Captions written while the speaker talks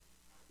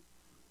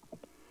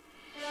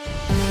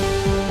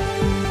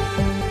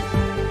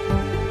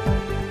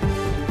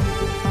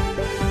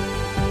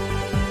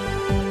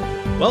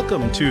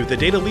Welcome to the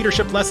Data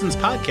Leadership Lessons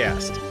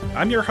Podcast.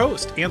 I'm your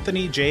host,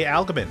 Anthony J.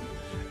 Algeman.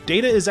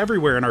 Data is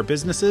everywhere in our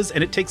businesses,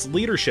 and it takes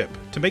leadership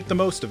to make the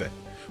most of it.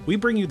 We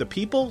bring you the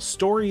people,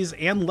 stories,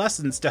 and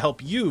lessons to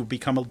help you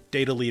become a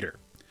data leader.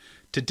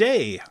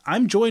 Today,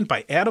 I'm joined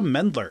by Adam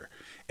Mendler.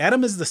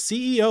 Adam is the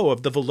CEO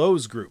of the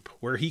Veloz Group,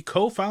 where he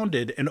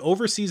co-founded and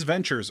oversees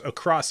ventures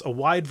across a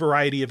wide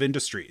variety of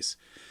industries.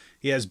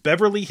 He has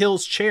Beverly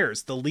Hills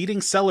Chairs, the leading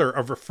seller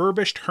of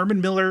refurbished Herman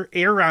Miller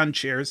Aeron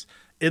chairs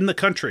in the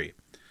country.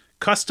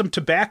 Custom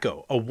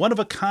Tobacco, a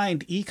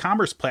one-of-a-kind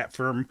e-commerce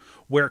platform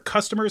where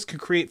customers can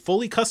create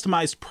fully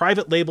customized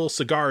private label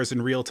cigars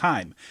in real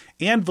time.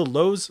 And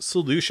Veloz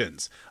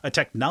Solutions, a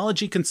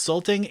technology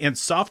consulting and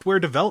software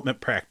development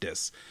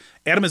practice.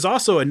 Adam is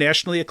also a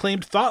nationally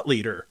acclaimed thought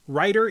leader,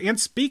 writer, and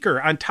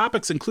speaker on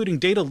topics including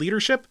data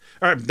leadership,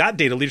 or not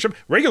data leadership,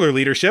 regular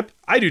leadership.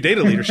 I do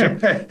data leadership,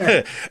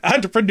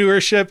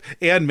 entrepreneurship,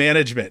 and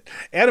management.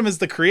 Adam is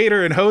the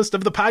creator and host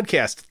of the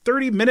podcast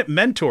 30-Minute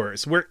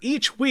Mentors, where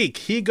each week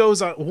he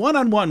goes on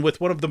one-on-one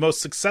with one of the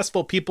most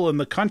successful people in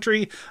the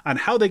country on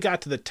how they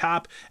got to the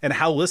top and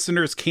how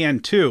listeners can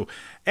too.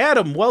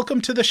 Adam,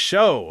 welcome to the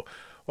show.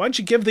 Why don't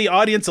you give the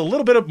audience a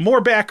little bit of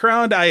more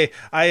background? I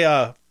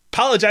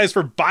apologize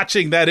for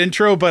botching that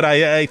intro, but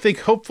I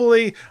think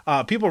hopefully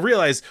people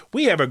realize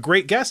we have a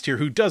great guest here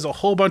who does a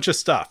whole bunch of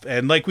stuff.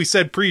 And like we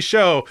said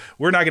pre-show,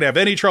 we're not going to have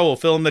any trouble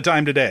filling the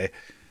time today.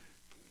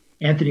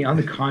 Anthony, on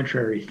the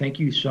contrary, thank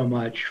you so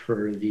much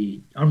for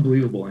the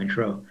unbelievable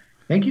intro.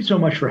 Thank you so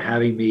much for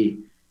having me.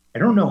 I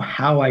don't know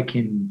how I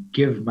can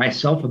give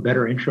myself a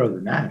better intro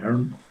than that. I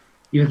don't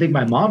even think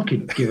my mom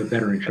could give a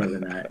better intro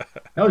than that.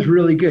 That was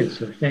really good.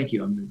 So thank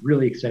you. I'm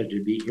really excited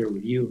to be here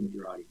with you and with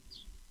your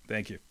audience.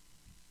 Thank you.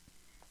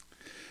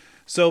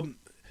 So,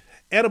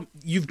 Adam,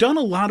 you've done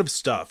a lot of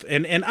stuff,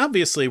 and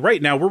obviously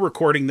right now we're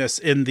recording this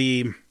in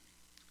the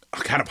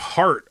kind of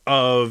heart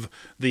of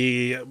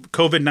the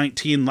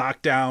COVID-19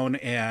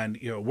 lockdown and,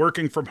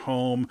 working from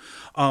home.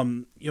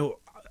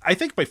 I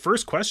think my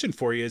first question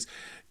for you is,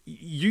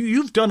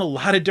 you've done a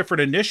lot of different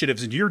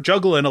initiatives and you're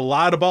juggling a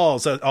lot of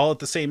balls all at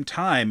the same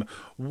time.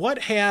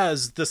 What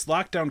has this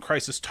lockdown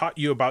crisis taught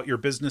you about your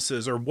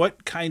businesses, or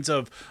what kinds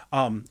of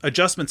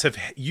adjustments have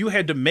you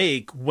had to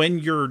make when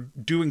you're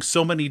doing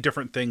so many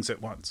different things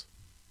at once?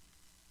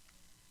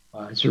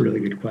 It's a really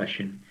good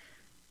question.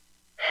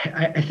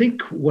 I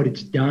think what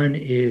it's done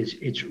is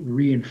it's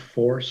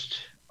reinforced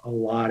a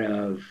lot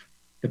of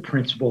the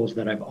principles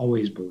that I've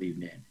always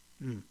believed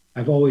in.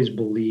 I've always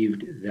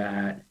believed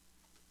that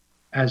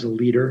as a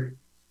leader,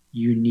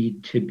 you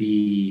need to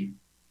be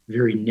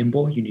very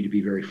nimble. You need to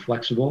be very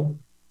flexible.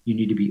 You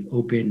need to be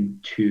open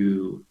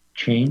to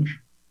change.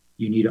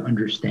 You need to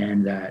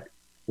understand that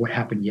what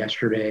happened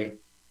yesterday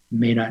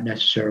may not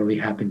necessarily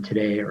happen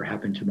today or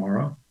happen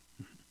tomorrow.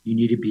 You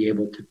need to be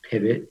able to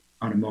pivot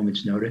on a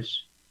moment's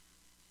notice.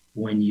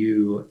 When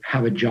you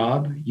have a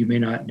job, you may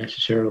not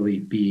necessarily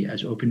be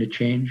as open to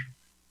change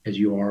as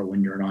you are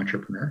when you're an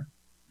entrepreneur.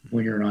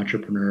 When you're an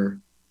entrepreneur,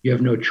 you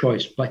have no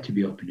choice but to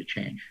be open to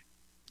change.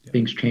 Yeah.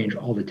 Things change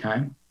all the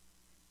time.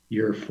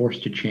 You're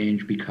forced to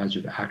change because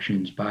of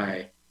actions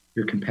by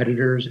your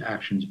competitors,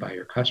 actions by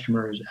your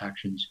customers,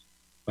 actions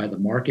by the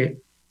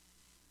market.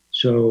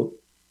 So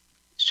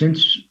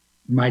since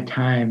my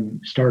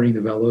time starting the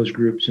Veloz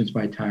Group, since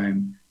my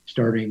time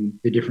starting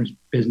the different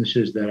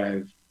businesses that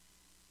I've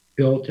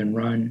built and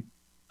run,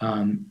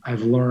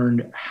 I've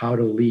learned how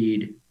to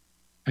lead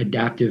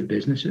adaptive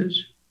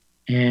businesses.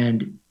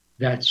 And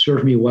that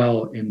served me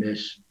well in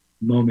this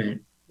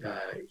moment,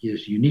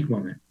 is a unique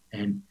moment.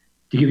 And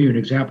to give you an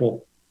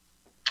example,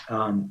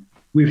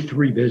 we have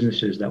 3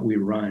 businesses that we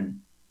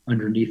run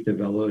underneath the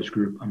Veloz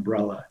Group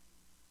umbrella.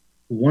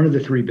 One of the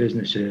 3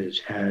 businesses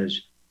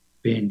has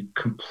been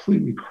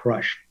completely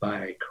crushed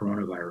by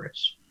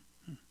coronavirus.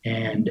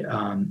 And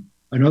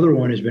another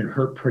one has been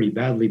hurt pretty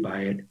badly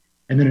by it.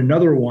 And then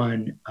another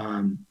one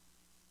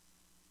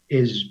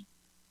is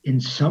in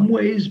some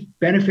ways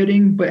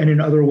benefiting, but and in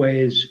other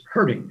ways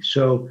hurting.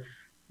 So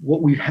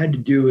what we've had to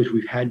do is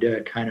we've had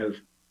to kind of,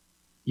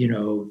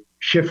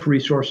 shift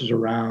resources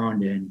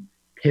around and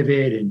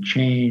pivot and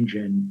change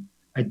and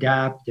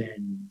adapt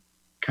and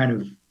kind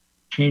of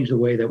change the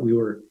way that we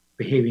were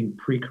behaving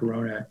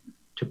pre-corona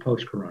to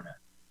post-corona.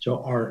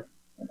 So our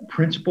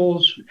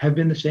principles have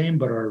been the same,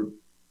 but our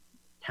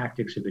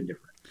tactics have been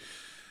different.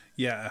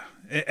 Yeah.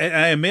 And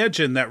I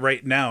imagine that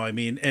right now,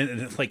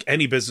 and like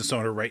any business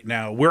owner right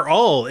now, we're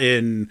all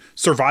in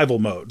survival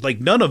mode. Like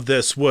none of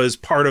this was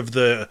part of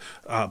the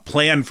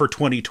plan for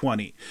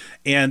 2020.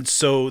 And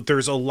so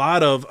there's a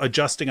lot of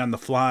adjusting on the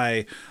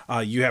fly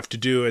you have to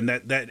do. And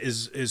that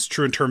is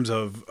true in terms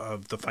of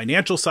the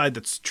financial side.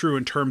 That's true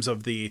in terms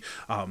of the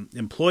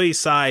employee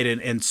side.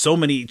 And so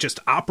many just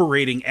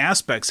operating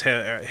aspects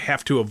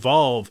have to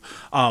evolve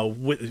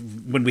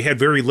when we had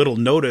very little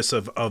notice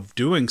of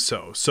doing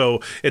so. So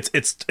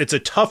it's a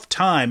tough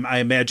time, I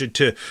imagine,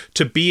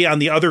 to be on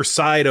the other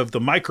side of the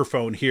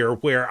microphone here,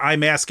 where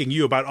I'm asking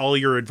you about all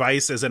your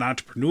advice as an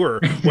entrepreneur,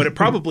 when it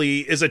probably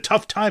is a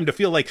tough time to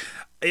feel like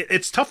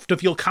it's tough to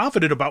feel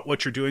confident about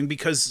what you're doing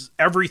because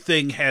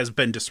everything has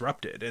been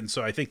disrupted. And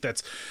so I think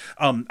that's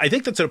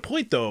a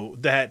point, though,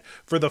 that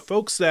for the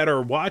folks that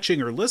are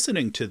watching or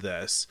listening to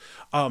this,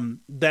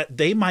 that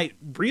they might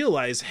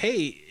realize,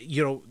 hey,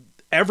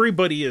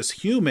 everybody is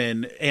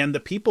human, and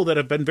the people that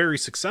have been very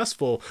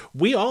successful,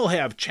 we all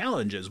have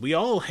challenges. We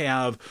all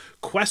have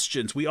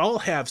questions. We all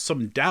have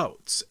some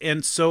doubts.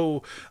 And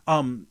so,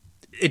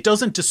 it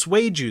doesn't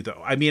dissuade you,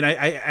 though. I mean,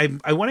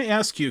 I want to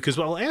ask you, because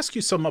I'll ask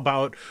you some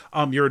about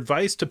your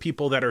advice to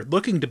people that are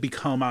looking to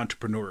become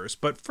entrepreneurs.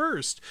 But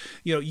first,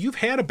 you've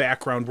had a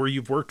background where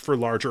you've worked for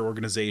larger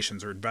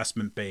organizations or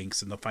investment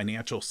banks in the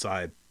financial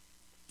side.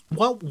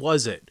 What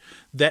was it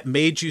that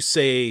made you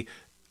say,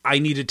 I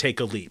need to take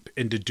a leap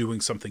into doing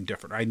something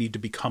different? I need to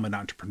become an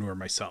entrepreneur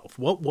myself.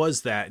 What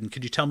was that? And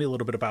could you tell me a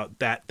little bit about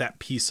that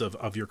piece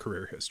of your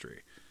career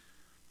history?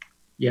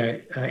 Yeah,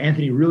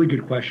 Anthony, really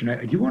good question.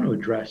 I do want to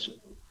address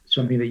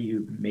something that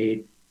you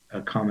made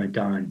a comment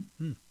on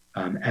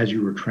as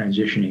you were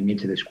transitioning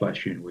into this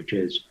question, which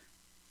is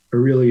a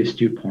really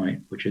astute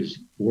point, which is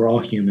we're all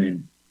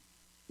human,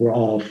 we're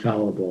all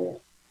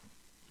fallible.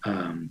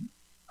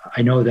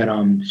 I know that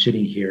I'm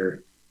sitting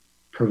here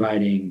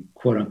providing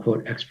quote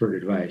unquote expert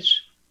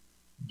advice.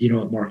 Do you know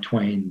what Mark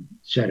Twain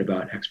said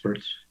about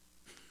experts?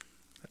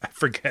 I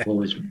forget. What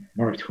was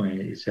Mark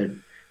Twain? He said,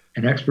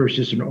 an expert is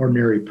just an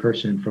ordinary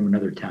person from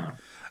another town.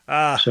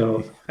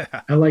 So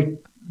I like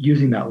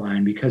using that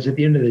line because at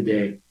the end of the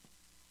day,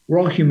 we're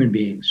all human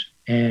beings.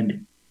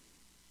 And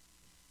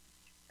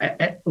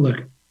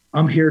look,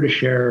 I'm here to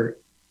share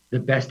the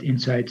best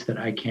insights that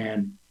I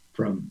can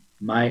from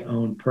my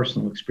own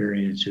personal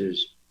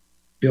experiences,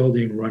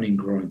 building, running,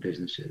 growing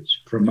businesses,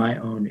 from my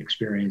own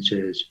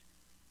experiences,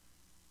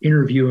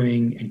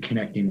 interviewing and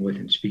connecting with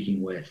and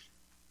speaking with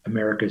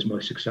America's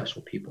most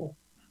successful people,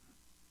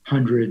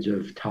 hundreds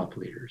of top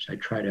leaders. I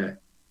try to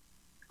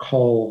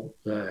call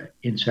the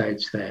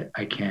insights that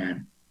I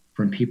can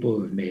from people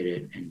who have made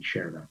it and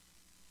share them.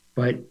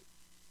 But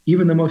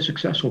even the most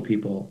successful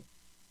people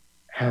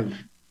have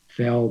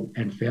failed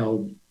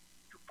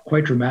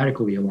quite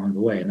dramatically along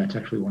the way. And that's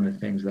actually one of the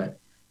things that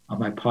on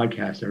my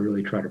podcast, I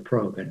really try to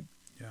probe. And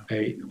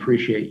I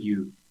appreciate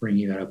you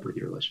bringing that up with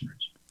your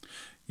listeners.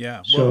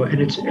 Yeah. So,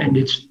 and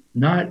it's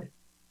not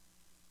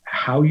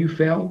how you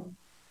fail.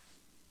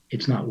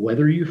 It's not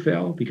whether you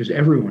fail, because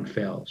everyone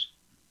fails.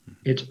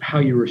 It's how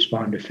you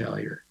respond to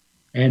failure.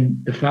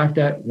 And the fact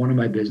that one of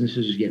my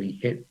businesses is getting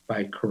hit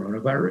by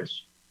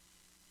coronavirus,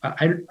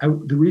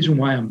 the reason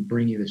why I'm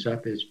bringing this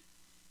up is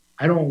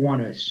I don't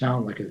want to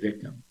sound like a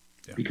victim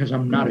because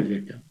I'm not a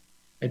victim.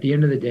 At the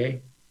end of the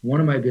day, one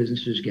of my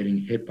businesses is getting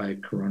hit by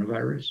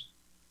coronavirus,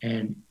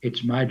 and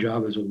it's my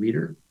job as a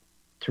leader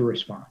to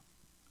respond.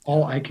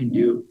 All I can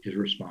do is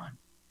respond.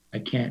 I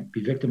can't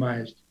be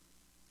victimized.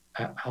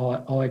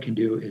 All I can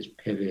do is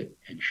pivot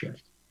and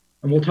shift.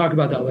 And we'll talk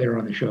about that later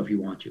on the show if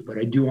you want to, but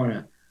I do want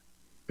to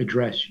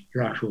address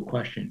your actual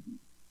question,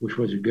 which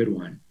was a good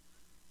one.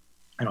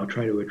 And I'll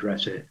try to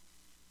address it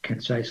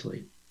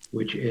concisely,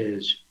 which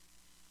is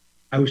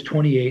I was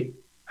 28.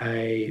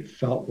 I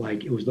felt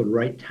like it was the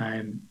right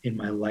time in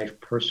my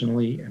life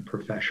personally and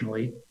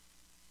professionally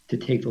to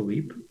take the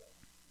leap.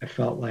 I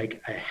felt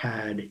like I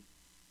had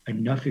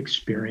enough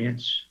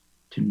experience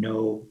to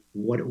know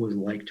what it was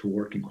like to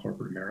work in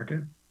corporate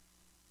America.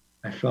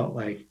 I felt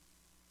like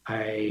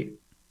I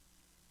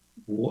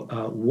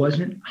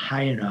wasn't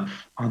high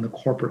enough on the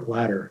corporate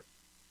ladder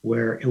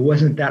where it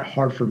wasn't that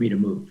hard for me to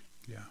move.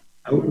 Yeah.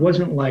 It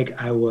wasn't like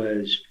I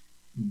was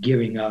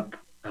giving up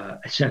a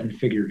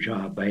 7-figure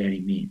job by any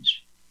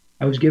means.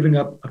 I was giving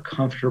up a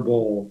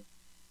comfortable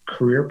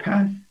career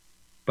path,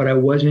 but I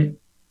wasn't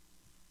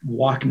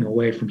walking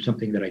away from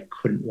something that I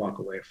couldn't walk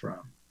away from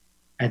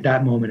at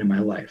that moment in my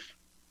life.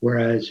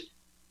 Whereas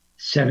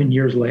 7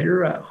 years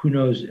later, who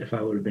knows if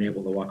I would have been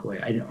able to walk away.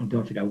 I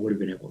don't think I would have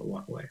been able to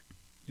walk away.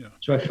 Yeah.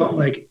 So I felt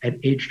like at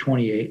age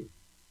 28,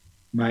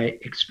 my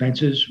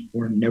expenses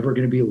were never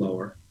going to be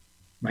lower.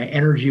 My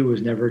energy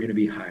was never going to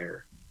be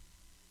higher.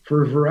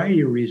 For a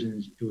variety of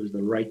reasons, it was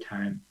the right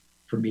time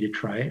for me to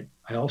try it.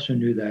 I also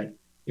knew that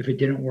if it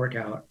didn't work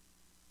out,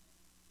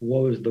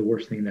 what was the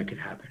worst thing that could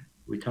happen?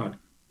 We talked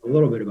a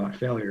little bit about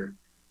failure.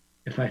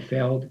 If I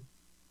failed,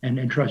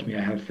 and trust me,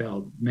 I have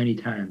failed many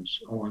times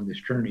along this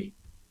journey.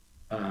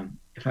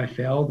 If I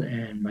failed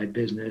and my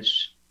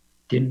business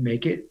didn't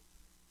make it,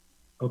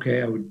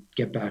 okay, I would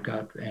get back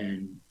up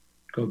and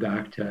go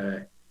back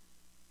to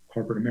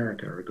corporate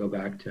America or go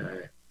back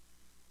to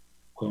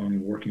going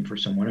and working for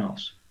someone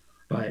else.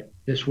 But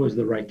this was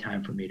the right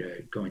time for me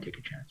to go and take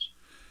a chance.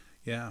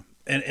 Yeah.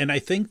 And I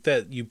think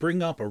that you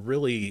bring up a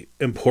really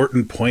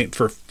important point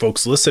for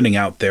folks listening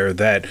out there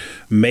that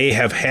may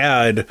have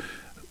had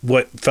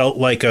what felt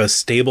like a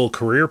stable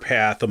career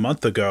path a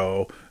month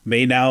ago,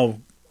 may now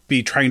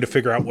be trying to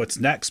figure out what's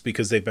next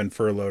because they've been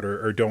furloughed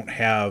or don't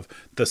have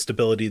the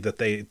stability that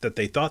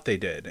they thought they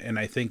did. And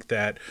I think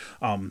that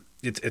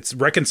it's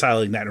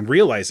reconciling that and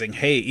realizing,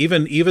 hey,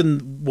 even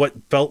what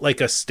felt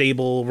like a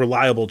stable,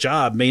 reliable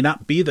job may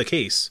not be the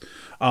case.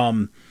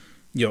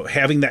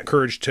 Having that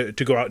courage to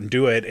go out and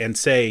do it and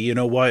say, you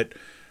know what,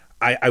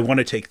 I want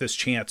to take this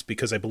chance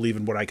because I believe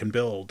in what I can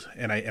build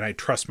and I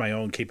trust my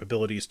own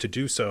capabilities to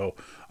do so.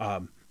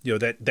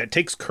 That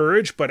takes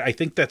courage, but I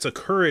think that's a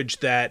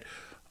courage that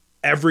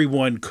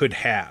everyone could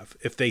have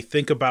if they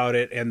think about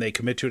it and they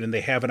commit to it and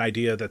they have an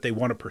idea that they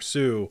want to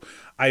pursue.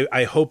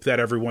 I hope that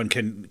everyone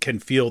can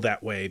feel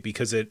that way,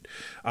 because it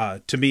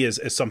to me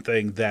is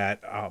something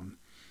that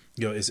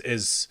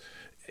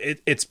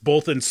it's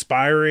both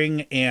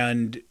inspiring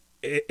and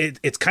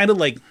it's kind of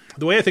like,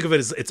 the way I think of it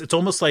is it's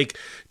almost like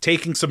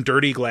taking some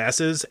dirty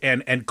glasses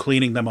and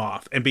cleaning them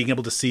off and being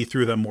able to see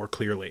through them more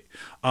clearly.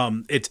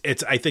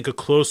 It's I think a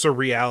closer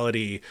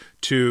reality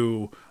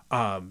to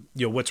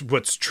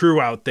what's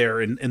true out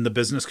there in the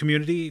business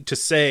community, to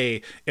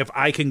say, if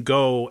I can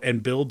go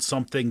and build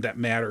something that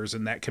matters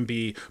and that can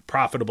be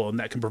profitable and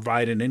that can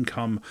provide an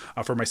income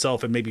for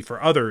myself and maybe for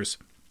others,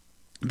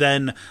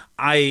 then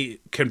I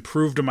can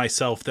prove to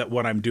myself that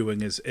what I'm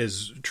doing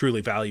is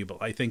truly valuable.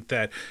 I think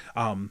that,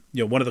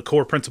 one of the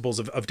core principles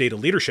of data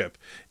leadership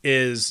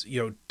is,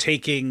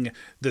 taking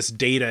this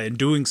data and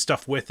doing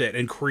stuff with it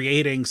and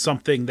creating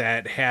something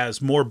that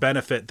has more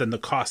benefit than the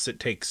costs it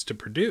takes to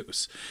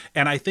produce.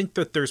 And I think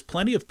that there's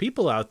plenty of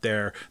people out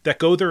there that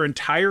go their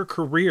entire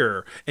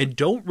career and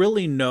don't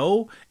really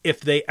know if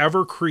they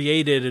ever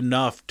created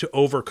enough to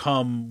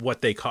overcome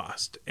what they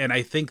cost. And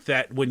I think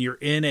that when you're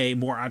in a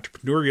more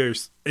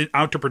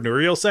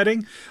entrepreneurial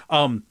setting,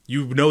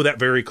 you know that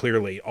very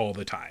clearly all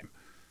the time.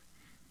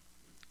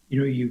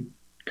 You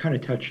kind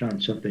of touched on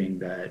something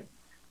that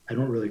I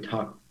don't really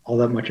talk all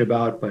that much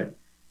about, but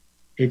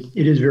it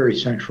is very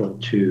central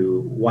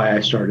to why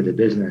I started the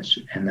business,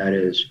 and that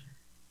is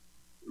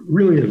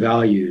really the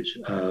values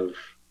of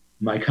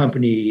my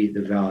company,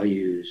 the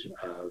values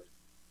of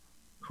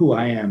who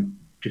I am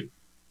just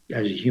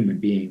as a human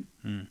being.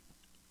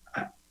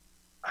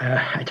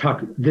 I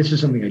talk, this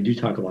is something I do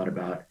talk a lot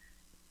about.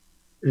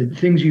 The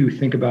things you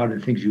think about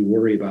and things you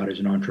worry about as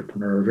an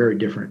entrepreneur are very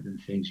different than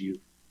things you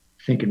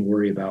think and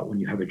worry about when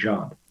you have a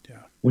job. Yeah.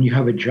 When you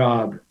have a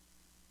job,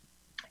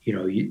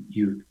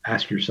 you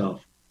ask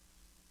yourself,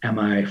 am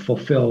I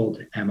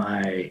fulfilled? Am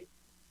I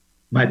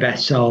my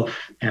best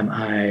self? Am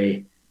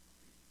I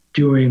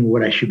doing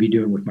what I should be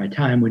doing with my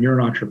time? When you're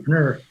an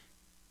entrepreneur,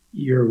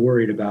 you're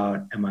worried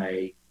about, am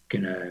I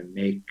going to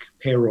make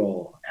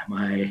payroll? Am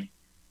I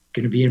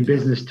going to be in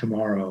business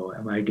tomorrow?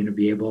 Am I going to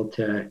be able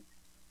to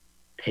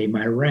pay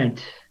my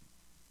rent?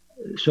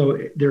 So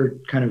there are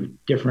kind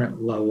of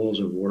different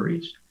levels of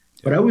worries.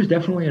 But I was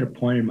definitely at a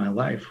point in my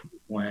life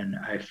when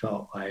I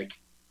felt like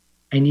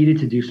I needed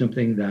to do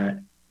something that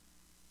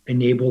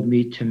enabled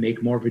me to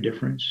make more of a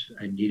difference.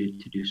 I needed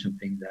to do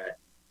something that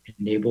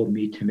enabled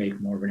me to make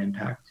more of an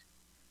impact.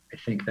 I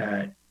think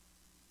that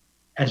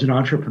as an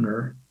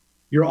entrepreneur,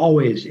 you're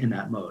always in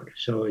that mode.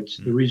 So it's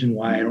the reason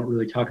why I don't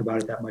really talk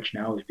about it that much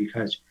now, is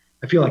because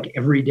I feel like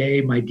every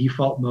day my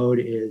default mode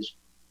is,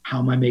 how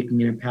am I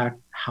making an impact?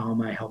 How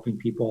am I helping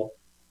people?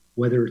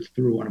 Whether it's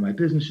through one of my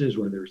businesses,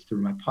 whether it's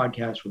through my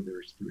podcast,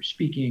 whether it's through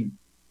speaking,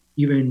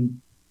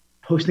 even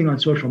posting on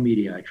social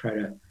media, I try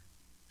to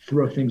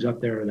throw things up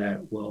there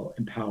that will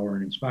empower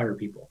and inspire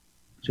people.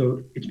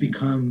 So it's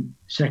become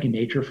second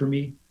nature for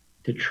me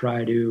to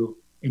try to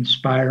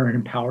inspire and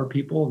empower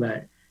people,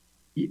 that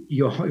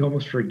you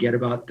almost forget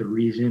about the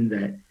reason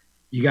that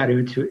you got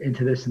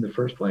into this in the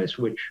first place,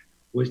 which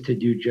was to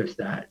do just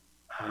that.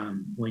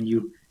 When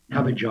you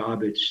have a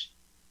job, it's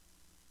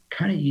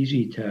kind of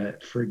easy to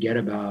forget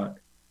about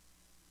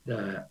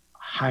the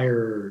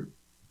higher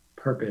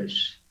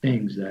purpose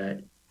things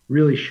that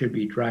really should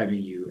be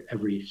driving you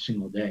every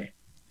single day.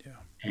 Yeah.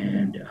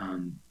 And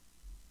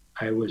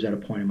I was at a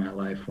point in my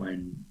life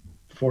when,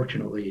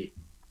 fortunately,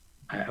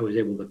 I was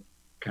able to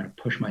kind of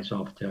push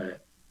myself to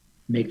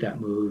make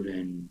that move,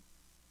 and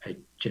I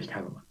just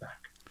haven't looked back.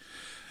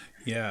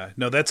 Yeah,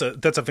 no, that's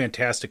a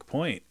fantastic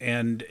point.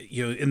 And,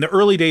 in the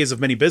early days of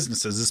many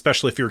businesses,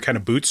 especially if you're kind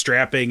of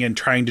bootstrapping and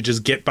trying to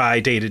just get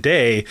by day to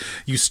day,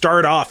 you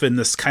start off in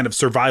this kind of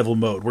survival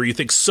mode where you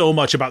think so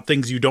much about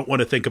things you don't want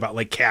to think about,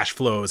 like cash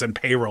flows and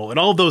payroll and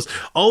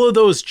all of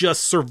those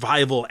just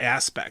survival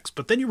aspects.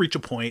 But then you reach a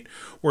point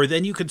where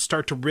then you can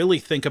start to really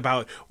think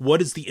about, what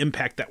is the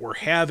impact that we're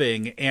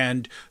having,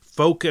 and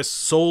focus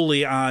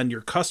solely on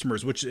your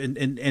customers, which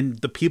and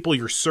the people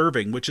you're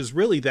serving, which is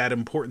really that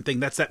important thing.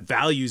 That's that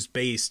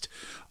values-based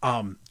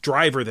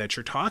driver that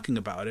you're talking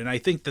about. And I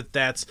think that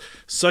that's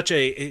such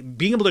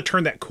being able to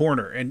turn that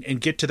corner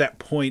and get to that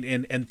point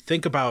and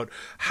think about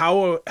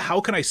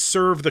how can I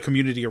serve the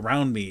community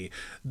around me.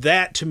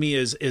 That to me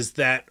is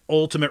that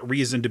ultimate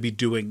reason to be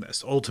doing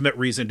this, ultimate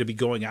reason to be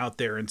going out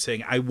there and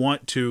saying, I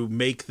want to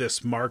make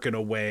this mark in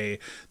a way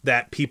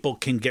that people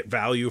can get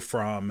value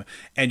from.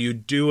 And you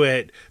do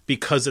it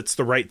because it's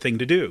the right thing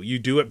to do. You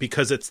do it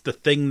because it's the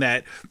thing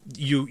that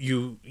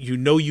you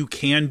know you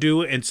can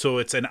do. And so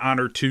it's an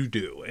honor to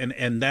do.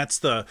 And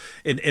that's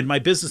in my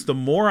business, the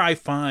more I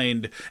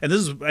find, and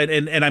this is,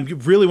 and I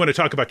really want to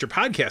talk about your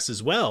podcast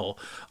as well.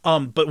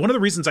 But one of the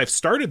reasons I've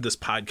started this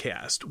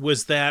podcast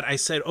was that I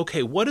said,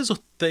 okay, what is a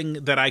thing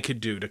that I could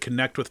do to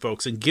connect with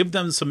folks and give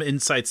them some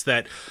insights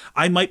that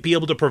I might be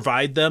able to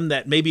provide them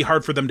that may be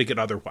hard for them to get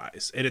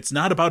otherwise. And it's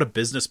not about a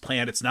business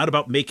plan. It's not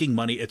about making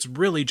money. It's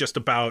really just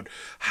about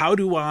how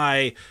do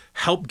I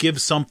help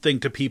give something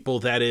to people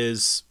that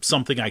is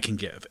something I can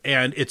give.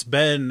 And it's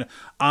been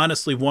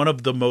honestly one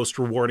of the most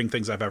rewarding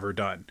things I've ever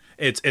done.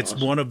 It's awesome.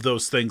 One of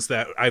those things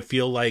that I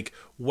feel like,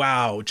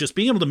 wow, just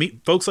being able to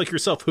meet folks like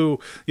yourself who,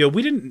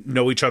 we didn't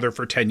know each other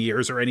for 10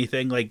 years or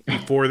anything like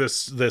before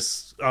this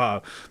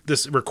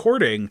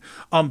recording.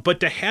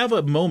 But to have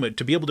a moment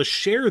to be able to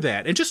share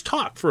that and just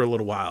talk for a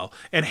little while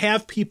and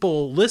have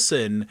people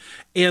listen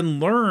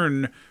and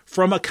learn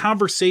from a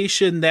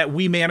conversation that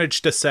we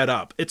managed to set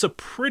up. It's a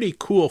pretty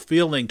cool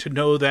feeling to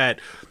know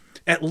that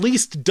at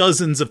least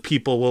dozens of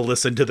people will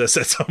listen to this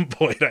at some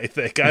point, I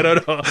think. I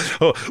don't know.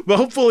 Well,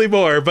 hopefully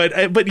more, but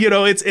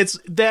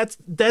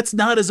that's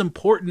not as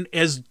important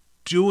as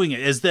doing it,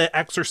 as the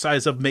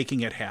exercise of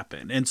making it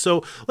happen. And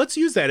so let's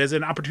use that as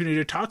an opportunity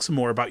to talk some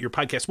more about your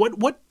podcast.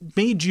 What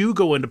made you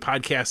go into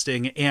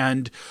podcasting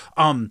and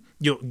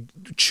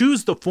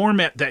choose the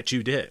format that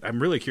you did?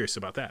 I'm really curious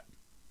about that.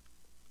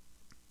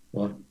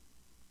 Well,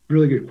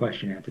 really good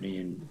question, Anthony,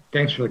 and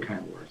thanks for the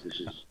kind words.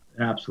 This is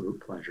an absolute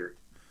pleasure.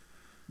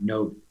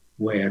 No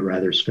way I'd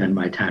rather spend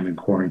my time in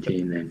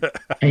quarantine than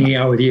hanging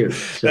out with you.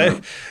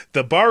 So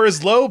the bar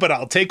is low, but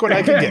I'll take what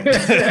I can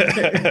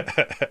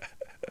get.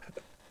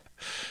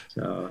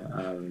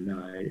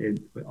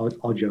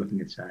 All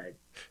joking aside,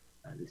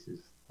 this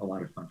is a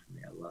lot of fun for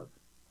me. I love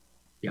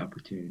the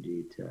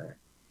opportunity to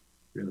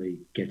really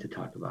get to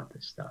talk about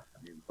this stuff.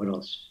 I mean,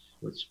 what's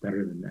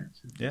better than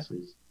this? Yeah.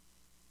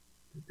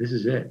 This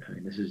is it. I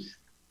mean,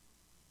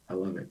 I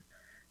love it.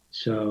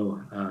 So,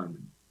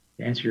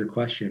 to answer your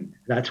question,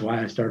 that's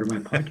why I started my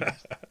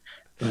podcast.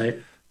 But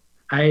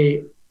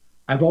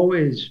I've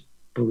always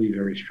believed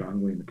very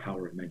strongly in the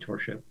power of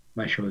mentorship.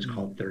 My show is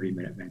called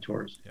 30-Minute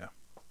Mentors. Yeah.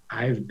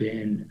 I've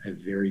been a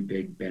very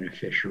big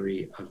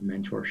beneficiary of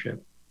mentorship.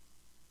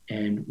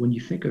 And when you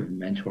think of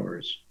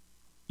mentors,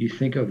 you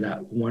think of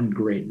that one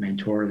great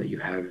mentor that you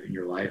have in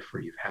your life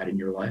or you've had in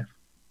your life.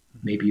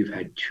 Maybe you've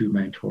had 2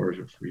 mentors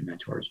or 3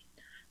 mentors.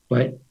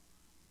 But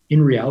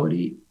in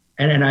reality,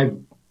 and I've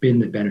been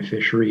the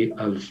beneficiary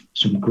of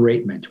some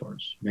great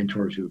mentors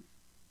who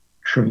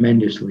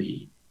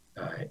tremendously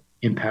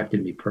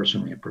impacted me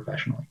personally and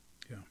professionally.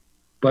 Yeah.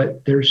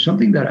 But there's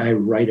something that I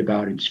write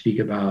about and speak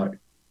about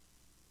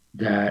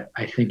that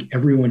I think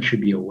everyone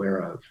should be aware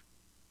of.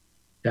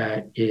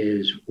 That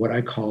is what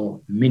I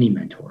call mini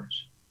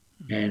mentors.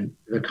 And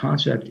the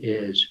concept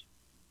is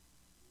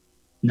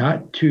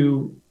not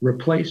to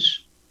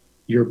replace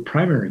your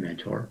primary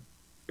mentor,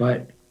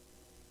 but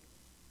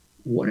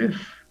what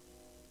if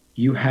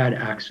you had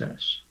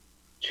access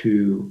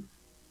to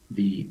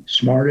the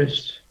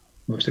smartest,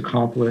 most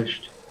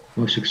accomplished,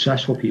 most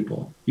successful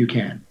people you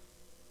can?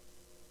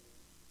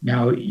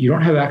 Now, you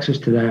don't have access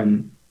to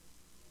them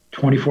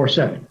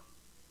 24/7,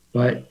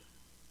 but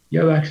you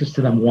have access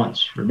to them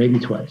once or maybe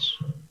twice.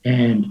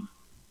 And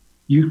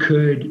you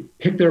could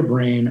pick their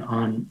brain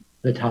on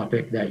the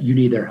topic that you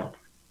need their help.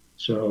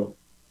 So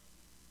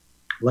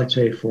let's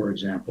say, for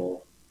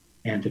example,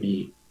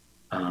 Anthony,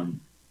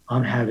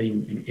 I'm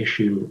having an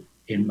issue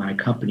in my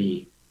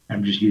company.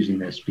 I'm just using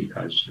this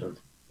because of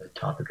the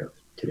topic of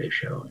today's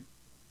show and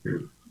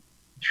your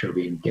show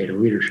being data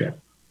leadership.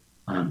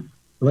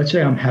 Let's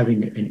say I'm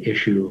having an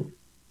issue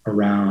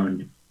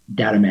around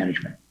data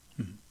management.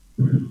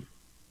 Mm-hmm.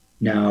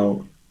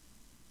 Now,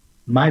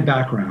 my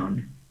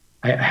background,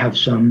 I have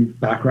some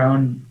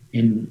background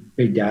in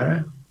big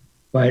data,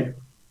 but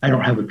I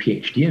don't have a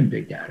PhD in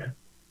big data.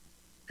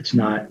 It's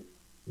not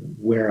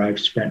where I've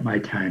spent my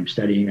time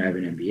studying. I have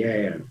an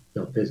MBA, I've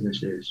built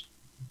businesses.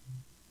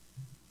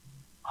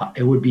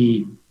 It would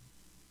be,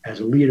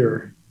 as a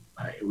leader,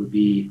 it would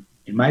be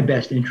in my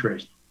best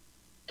interest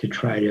to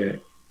try to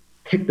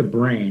pick the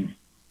brain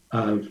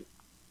of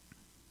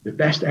the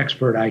best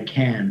expert I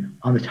can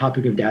on the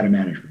topic of data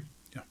management.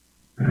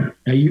 Yeah.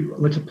 Now,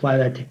 let's apply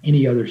that to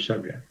any other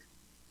subject.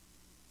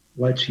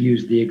 Let's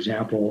use the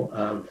example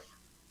of,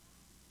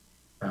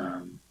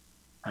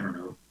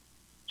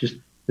 just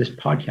this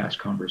podcast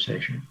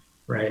conversation,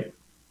 right?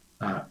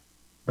 The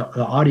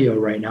audio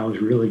right now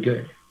is really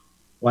good.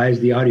 Why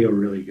is the audio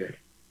really good?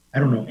 I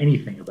don't know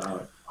anything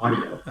about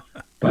audio,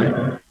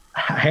 but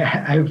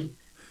I've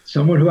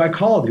someone who I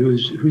called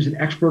who's an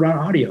expert on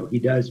audio.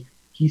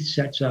 He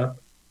sets up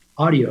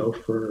audio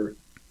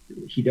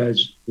he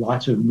does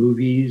lots of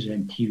movies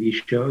and TV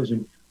shows.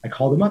 And I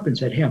called him up and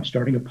said, hey, I'm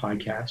starting a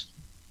podcast.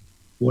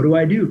 What do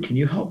I do? Can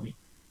you help me?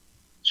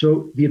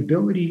 So the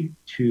ability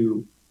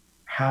to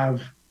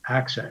have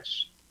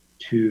access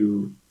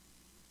to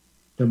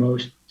the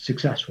most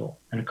successful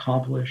and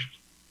accomplished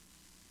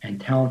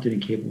and talented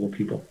and capable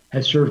people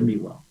has served me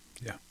well.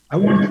 Yeah. I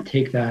want to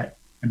take that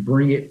and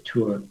bring it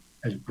to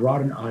as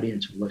broad an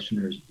audience of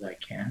listeners as I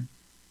can.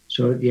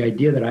 So the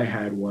idea that I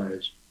had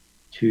was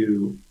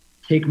to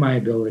take my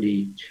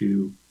ability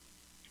to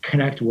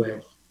connect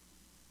with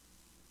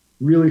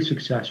really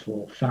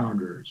successful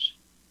founders,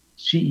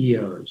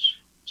 CEOs,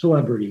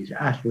 celebrities,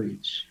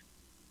 athletes,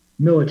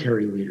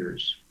 military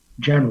leaders,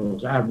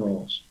 generals,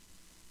 admirals,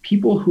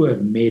 people who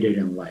have made it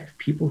in life,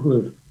 people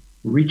who have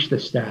reached the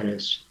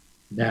status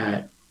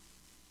that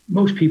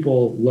most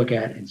people look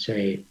at and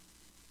say,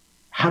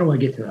 how do I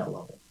get to that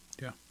level?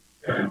 Yeah.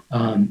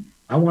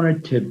 I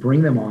wanted to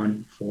bring them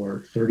on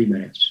for 30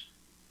 minutes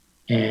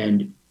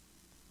and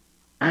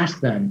ask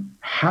them,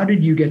 how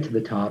did you get to the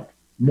top?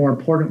 More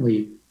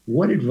importantly,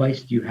 what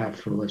advice do you have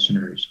for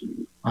listeners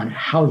on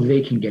how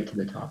they can get to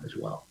the top as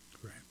well?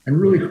 Right.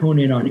 And really hone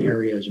in on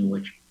areas in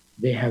which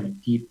they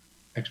have deep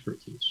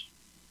expertise.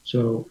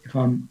 So if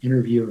I'm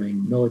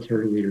interviewing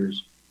military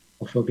leaders,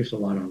 I'll focus a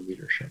lot on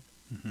leadership.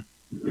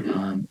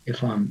 Mm-hmm.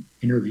 If I'm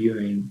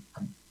interviewing,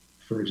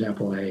 for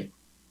example, I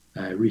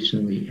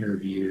recently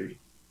interviewed,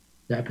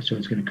 the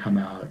episode's going to come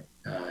out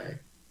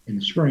in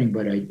the spring,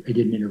 but I did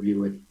an interview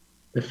with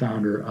the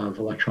founder of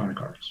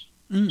Electronic Arts.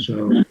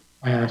 So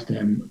I asked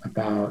him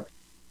about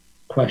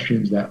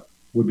questions that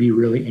would be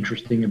really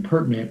interesting and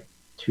pertinent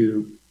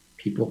to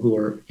people who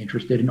are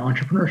interested in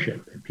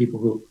entrepreneurship and people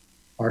who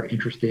are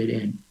interested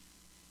in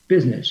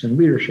business and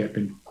leadership,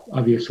 and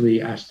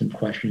obviously asked some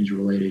questions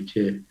related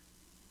to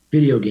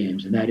video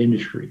games and that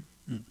industry.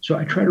 So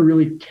I try to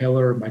really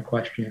tailor my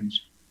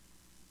questions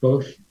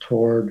both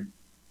toward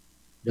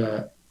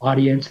the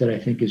audience that I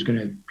think is going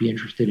to be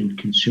interested in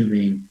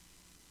consuming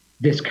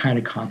this kind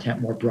of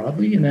content more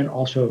broadly, and then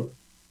also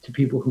to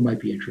people who might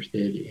be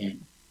interested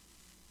in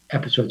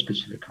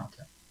episode-specific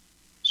content.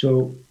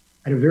 So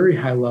at a very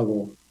high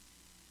level,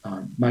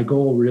 my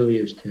goal really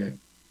is to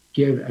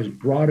give as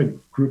broad a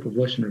group of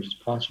listeners as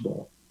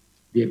possible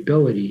the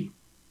ability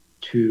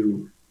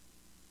to,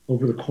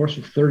 over the course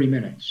of 30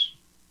 minutes,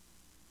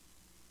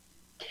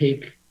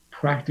 take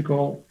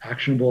practical,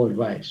 actionable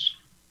advice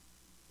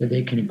that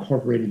they can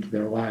incorporate into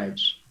their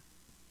lives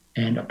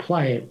and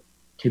apply it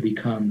to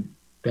become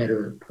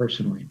better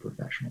personally and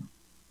professionally.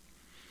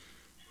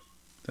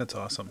 That's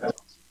awesome.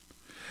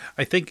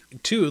 I think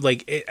too,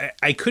 like,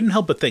 I couldn't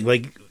help but think,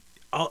 like,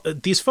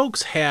 these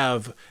folks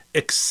have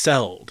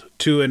excelled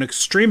to an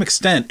extreme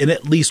extent in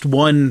at least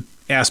one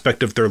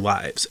aspect of their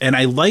lives. And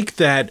I like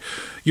that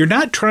you're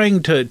not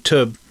trying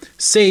to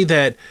say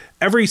that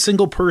every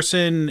single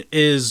person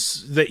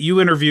that you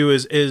interview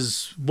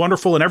is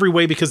wonderful in every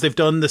way because they've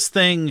done this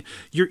thing.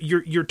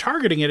 You're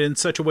targeting it in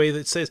such a way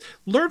that says,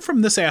 learn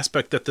from this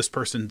aspect that this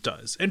person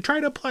does and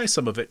try to apply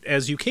some of it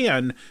as you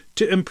can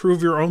to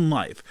improve your own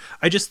life.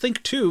 I just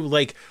think too,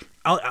 like,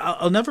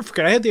 I'll never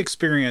forget, I had the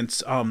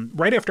experience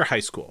right after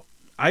high school.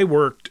 I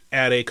worked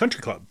at a country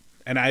club,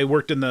 and I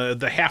worked in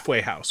the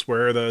halfway house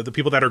where the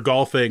people that are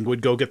golfing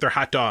would go get their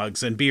hot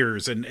dogs and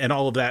beers and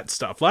all of that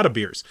stuff, a lot of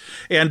beers.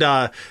 And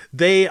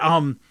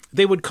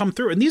they would come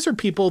through. And these are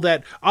people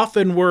that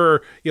often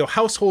were,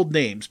 household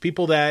names,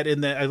 people that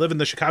I live in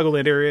the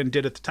Chicagoland area and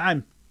did at the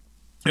time,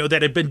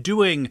 that had been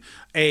doing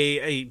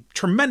a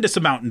tremendous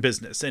amount in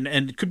business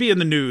and could be in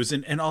the news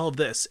and all of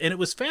this. And it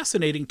was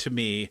fascinating to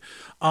me,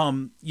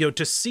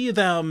 to see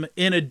them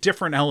in a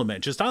different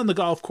element, just on the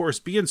golf course,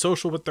 being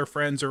social with their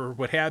friends or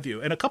what have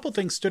you. And a couple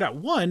things stood out.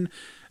 One,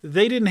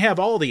 they didn't have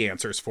all the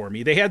answers for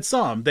me. They had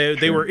some.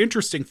 They were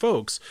interesting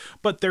folks,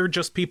 but they're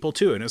just people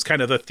too. And it's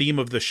kind of the theme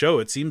of the show,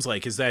 it seems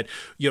like, is that,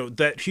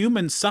 that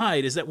human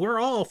side is that we're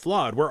all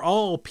flawed. We're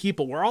all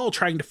people. We're all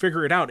trying to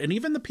figure it out. And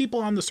even the people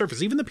on the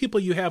surface, even the people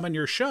you have on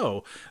your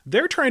show,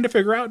 they're trying to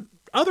figure out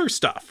other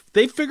stuff.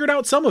 They've figured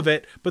out some of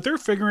it, but they're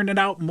figuring it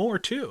out more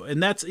too.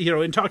 And that's,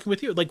 in talking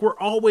with you, like, we're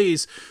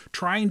always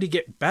trying to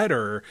get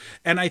better.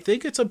 And I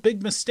think it's a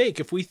big mistake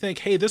if we think,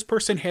 hey, this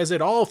person has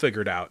it all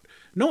figured out.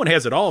 No one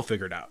has it all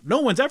figured out.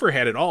 No one's ever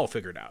had it all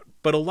figured out.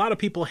 But a lot of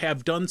people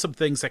have done some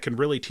things that can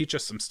really teach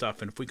us some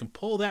stuff. And if we can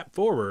pull that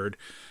forward,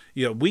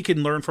 we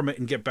can learn from it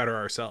and get better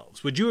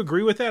ourselves. Would you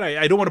agree with that?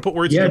 I don't want to put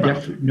words in your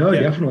mouth.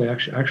 Definitely.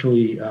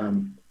 Actually,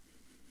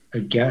 a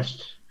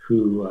guest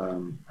who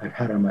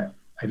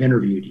I've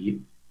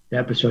interviewed, the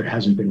episode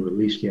hasn't been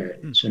released yet.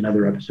 It's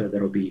another episode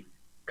that'll be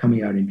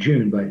coming out in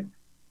June, but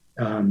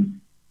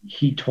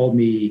he told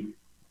me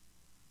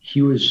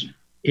he was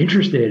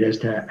interested as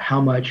to how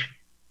much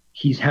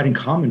he's had in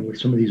common with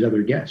some of these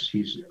other guests.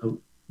 He's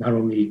not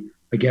only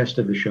a guest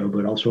of the show,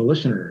 but also a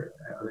listener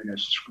and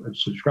a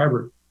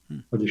subscriber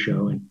of the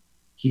show. And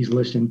he's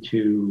listened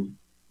to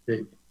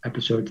the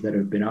episodes that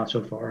have been out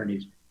so far. And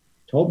he's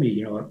told me,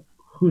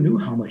 who knew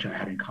how much I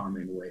had in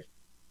common with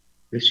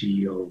the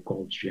CEO of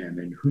Gold's Gym,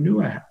 and who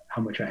knew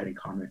how much I had in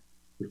common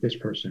with this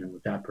person and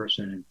with that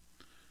person. And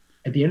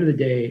at the end of the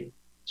day,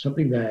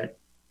 something that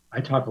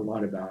I talk a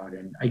lot about,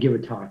 and I give a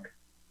talk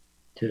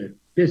to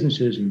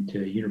businesses and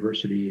to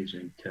universities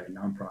and to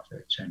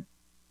nonprofits, and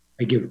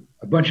I give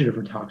a bunch of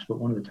different talks, but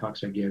one of the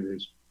talks I give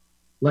is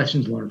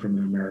lessons learned from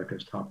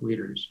America's top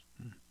leaders.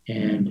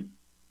 And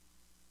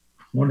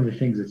one of the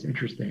things that's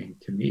interesting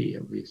to me,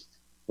 at least,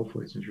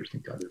 hopefully it's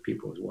interesting to other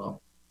people as well,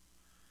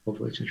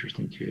 hopefully it's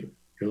interesting to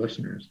your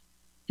listeners,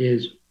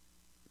 is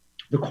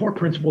the core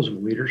principles of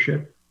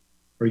leadership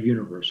are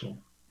universal.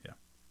 Yeah.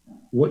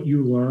 What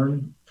you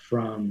learn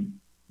from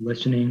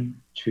listening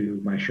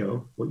to my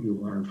show, what you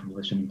learn from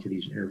listening to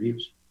these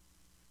interviews,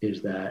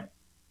 is that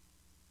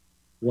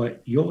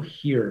what you'll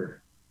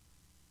hear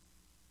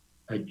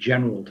a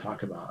general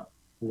talk about,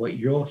 what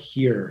you'll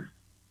hear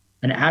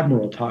an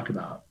admiral talk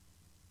about,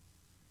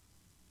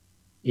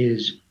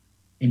 is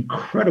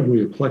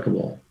incredibly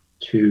applicable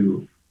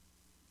to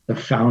the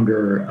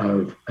founder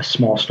of a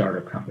small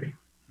startup company,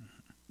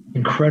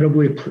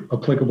 incredibly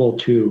applicable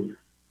to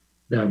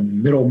the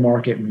middle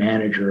market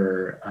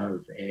manager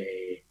of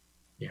a,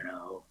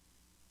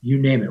 you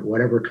name it,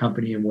 whatever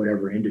company in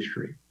whatever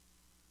industry.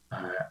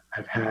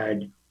 I've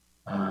had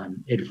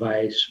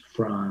advice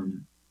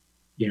from,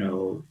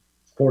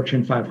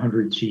 Fortune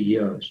 500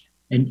 CEOs,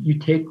 and you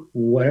take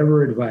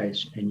whatever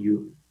advice and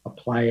you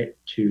apply it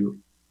to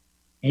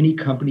any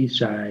company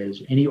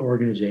size, any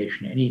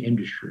organization, any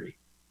industry.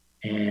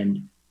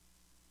 And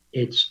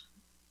it's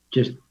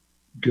just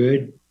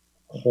good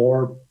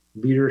core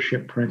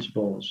leadership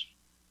principles,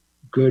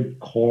 good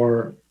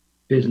core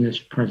business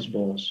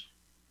principles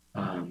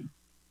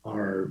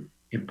are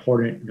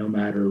important no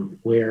matter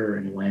where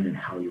and when and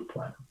how you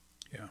apply them.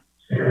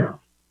 Yeah.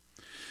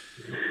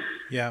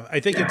 Yeah. I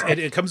think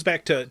it comes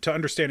back to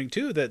understanding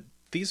too, that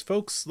these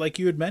folks, like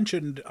you had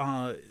mentioned,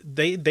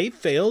 they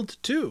failed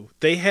too.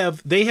 They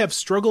have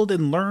struggled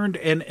and learned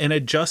and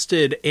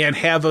adjusted and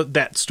have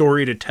that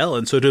story to tell.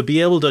 And so to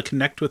be able to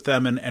connect with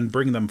them and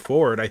bring them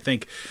forward, I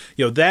think,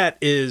 that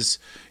is,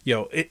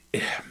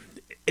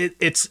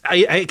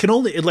 I can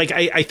only,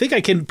 I think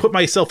I can put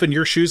myself in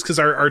your shoes, because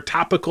our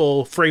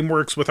topical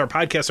frameworks with our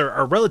podcasts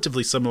are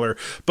relatively similar,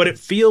 but it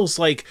feels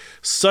like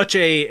such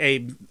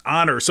a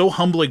honor, so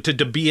humbling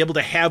to be able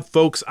to have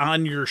folks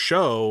on your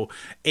show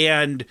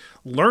and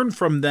learn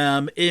from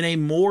them in a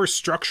more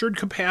structured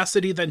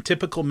capacity than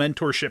typical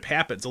mentorship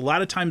happens. A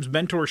lot of times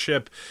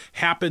mentorship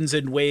happens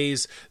in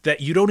ways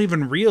that you don't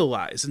even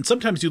realize. And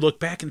sometimes you look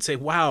back and say,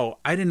 wow,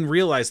 I didn't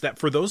realize that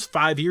for those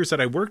 5 years that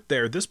I worked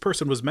there, this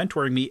person was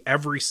mentoring me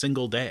every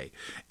single day.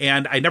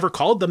 And I never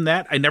called them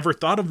that. I never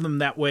thought of them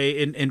that way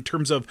in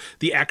terms of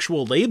the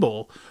actual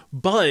label,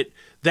 but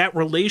that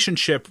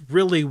relationship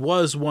really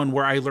was one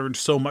where I learned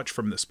so much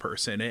from this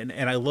person.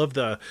 And I love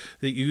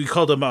you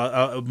called him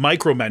a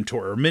micro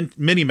mentor or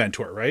mini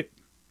mentor, right?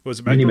 Was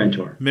it mini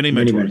mentor? Mini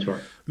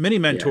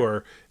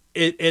mentor.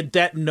 Yeah.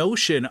 That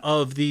notion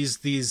of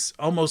these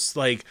almost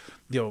like,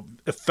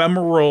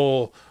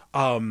 ephemeral,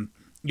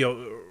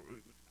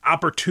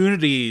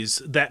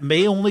 opportunities that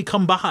may only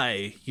come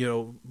by,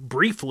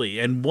 briefly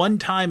and one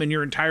time in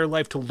your entire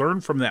life to learn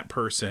from that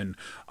person.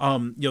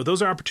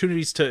 Those are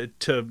opportunities to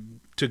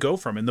go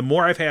from. And the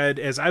more I've had,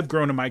 as I've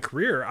grown in my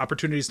career,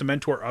 opportunities to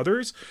mentor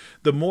others,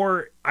 the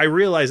more I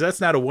realize that's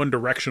not a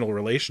one-directional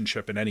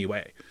relationship in any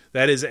way.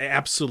 That is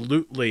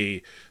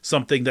absolutely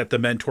something that the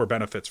mentor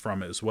benefits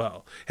from as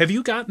well. Have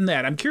you gotten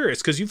that? I'm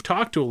curious, because you've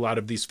talked to a lot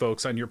of these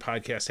folks on your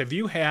podcast. Have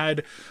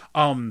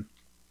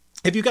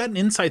you gotten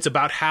insights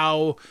about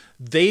how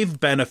they've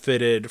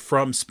benefited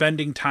from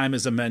spending time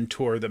as a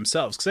mentor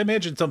themselves? Because I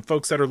imagine some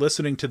folks that are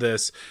listening to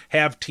this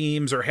have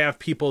teams or have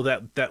people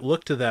that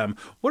look to them.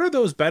 What are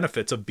those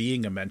benefits of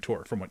being a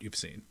mentor from what you've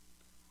seen?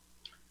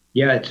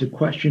 Yeah, it's a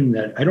question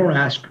that I don't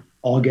ask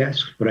all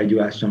guests, but I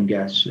do ask some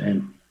guests.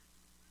 And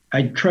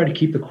I try to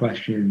keep the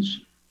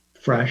questions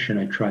fresh, and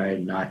I try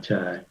not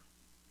to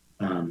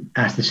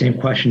ask the same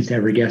questions to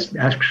every guest.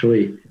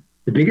 Actually,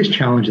 the biggest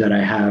challenge that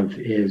I have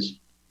is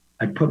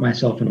I put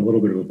myself in a little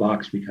bit of a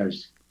box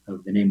because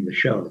of the name of the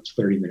show. It's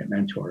 30-Minute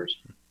Mentors.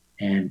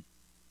 And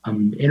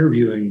I'm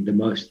interviewing the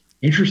most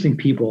interesting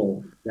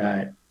people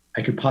that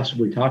I could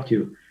possibly talk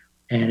to.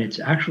 And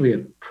it's actually a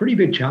pretty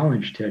big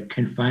challenge to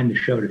confine the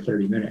show to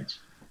 30 minutes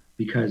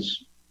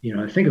because,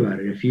 think about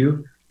it. If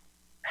you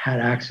had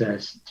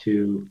access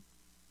to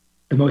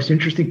the most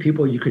interesting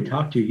people you could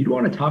talk to, you'd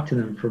want to talk to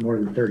them for more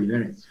than 30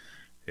 minutes.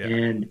 Yeah.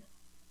 And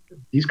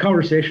these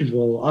conversations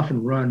will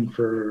often run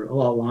for a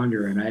lot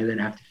longer, and I then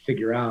have to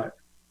figure out,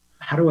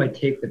 how do I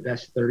take the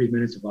best 30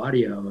 minutes of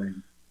audio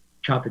and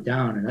chop it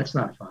down? And that's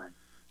not fun.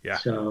 Yeah.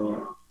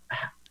 So,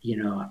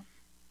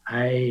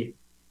 I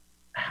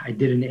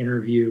did an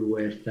interview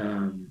with,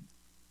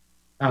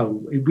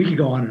 we could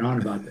go on and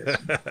on about this,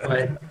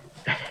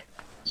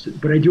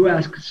 but I do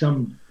ask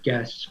some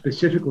guests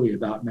specifically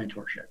about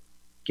mentorship,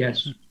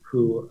 guests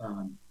who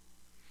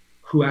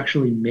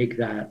actually make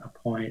that a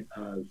point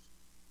of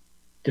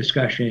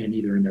discussion,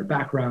 either in their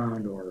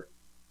background or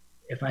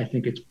if I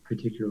think it's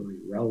particularly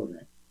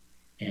relevant.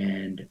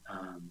 And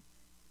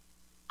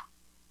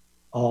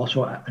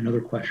also,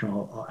 another question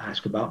I'll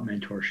ask about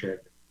mentorship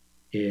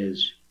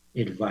is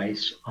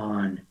advice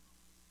on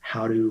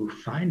how to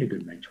find a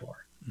good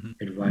mentor,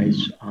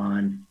 advice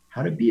on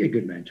how to be a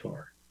good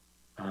mentor.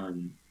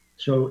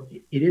 So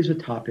it is a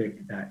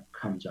topic that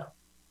comes up.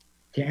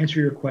 To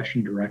answer your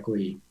question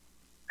directly,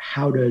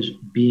 how does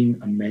being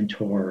a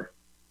mentor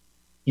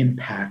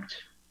impact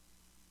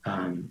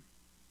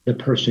the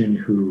person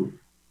who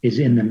is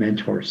in the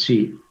mentor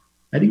seat?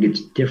 I think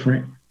it's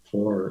different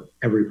for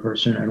every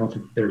person. I don't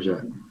think there's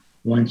a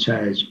one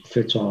size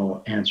fits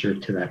all answer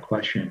to that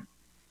question,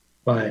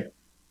 but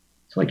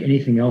it's like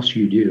anything else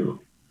you do.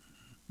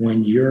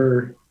 When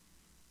you're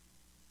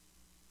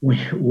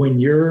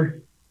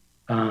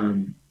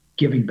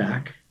giving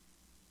back,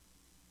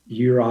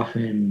 you're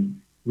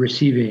often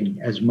receiving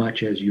as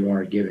much as you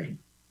are giving.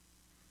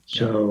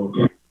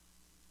 So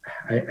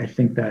I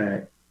think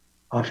that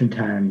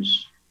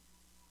oftentimes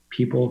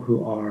people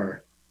who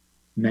are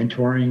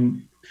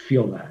mentoring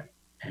feel that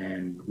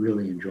and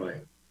really enjoy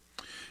it.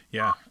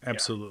 Yeah,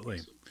 absolutely.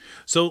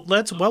 So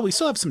while we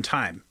still have some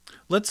time,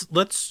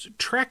 let's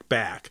track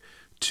back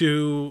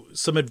to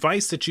some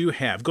advice that you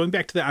have, going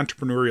back to the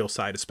entrepreneurial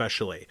side,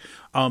 especially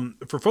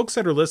for folks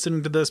that are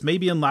listening to this,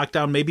 maybe in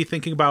lockdown, maybe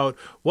thinking about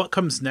what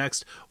comes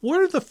next. What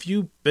are the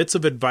few bits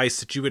of advice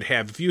that you would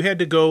have if you had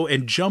to go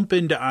and jump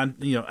into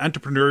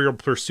entrepreneurial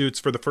pursuits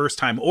for the first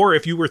time, or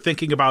if you were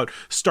thinking about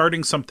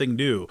starting something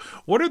new?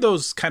 What are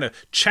those kind of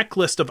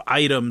checklist of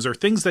items or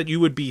things that you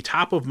would be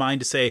top of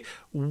mind to say,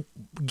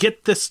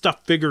 get this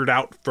stuff figured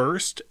out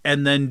first,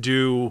 and then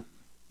do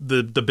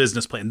the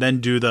business plan,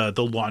 then do the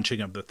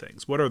launching of the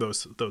things? What are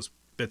those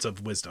bits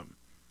of wisdom?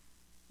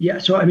 Yeah.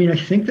 So, I mean, I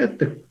think that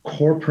the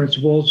core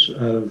principles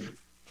of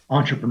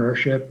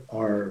entrepreneurship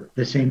are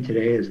the same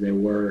today as they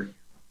were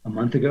a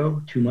month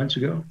ago, 2 months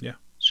ago. Yeah.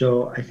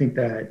 So I think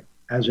that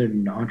as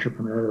an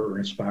entrepreneur or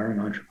an aspiring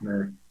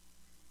entrepreneur,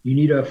 you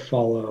need to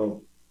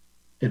follow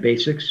the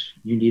basics.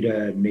 You need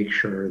to make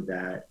sure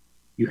that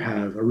you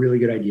have a really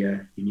good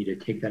idea. You need to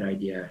take that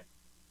idea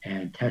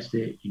and test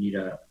it. You need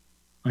to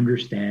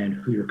understand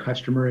who your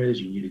customer is.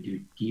 You need to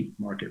do deep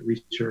market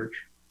research.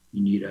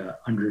 You need to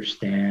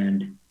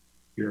understand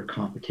your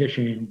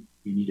competition.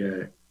 You need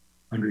to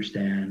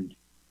understand,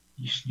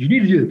 you need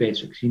to do the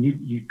basics.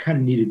 You kind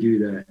of need to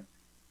do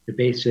the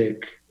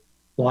basic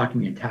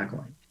blocking and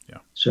tackling. Yeah.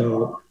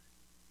 So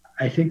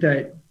I think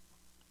that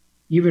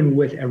even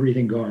with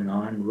everything going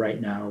on right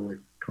now with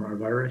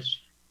coronavirus,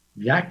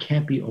 that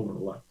can't be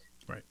overlooked.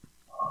 Right.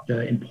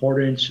 The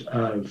importance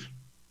of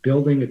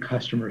building a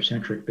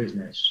customer-centric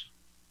business.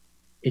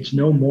 It's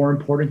no more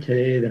important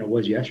today than it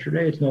was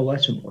yesterday. It's no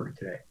less important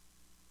today.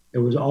 It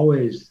was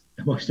always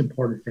the most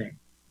important thing.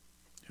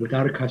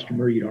 Without a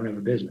customer, you don't have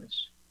a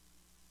business.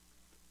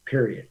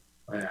 Period.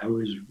 I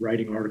was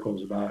writing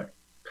articles about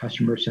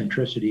customer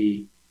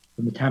centricity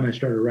from the time I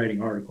started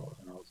writing articles,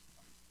 and I was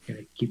going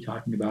to keep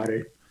talking about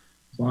it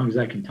as long as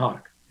I can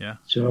talk. Yeah.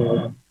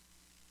 So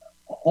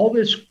all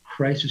this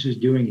crisis is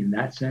doing in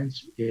that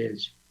sense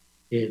is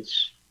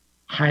it's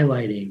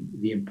highlighting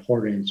the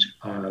importance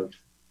of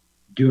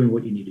doing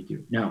what you need to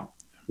do. Now,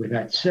 with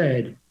that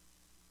said,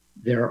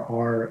 there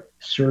are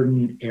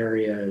certain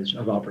areas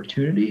of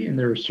opportunity and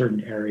there are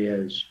certain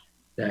areas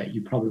that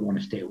you probably want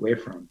to stay away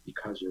from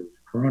because of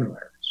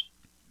coronavirus.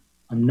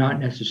 I'm not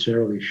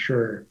necessarily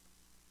sure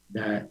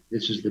that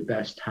this is the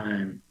best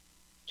time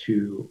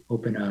to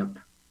open up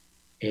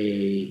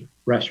a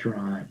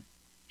restaurant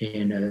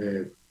in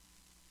a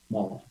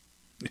mall,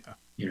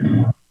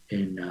 in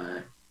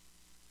the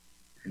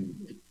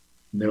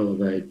middle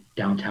of a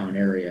downtown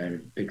area in a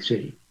big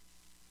city.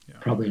 Yeah.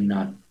 Probably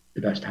not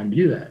the best time to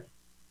do that.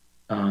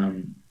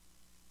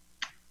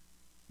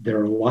 There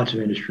are lots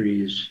of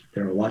industries,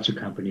 there are lots of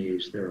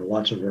companies, there are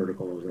lots of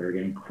verticals that are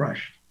getting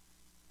crushed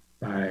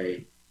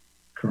by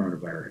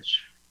coronavirus.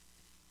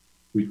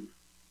 We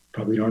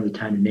probably don't have the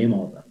time to name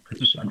all of them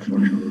because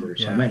unfortunately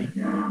there's so many.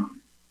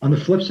 On the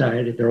flip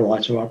side, there are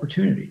lots of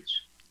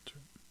opportunities.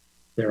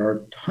 There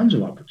are tons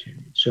of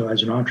opportunities. So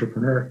as an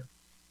entrepreneur,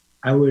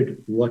 I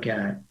would look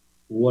at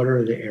what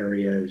are the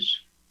areas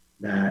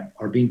that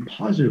are being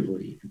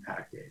positively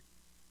impacted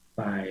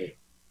by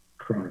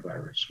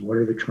coronavirus? What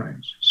are the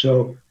trends?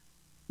 So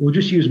we'll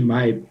just use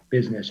my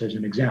business as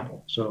an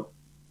example. So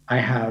I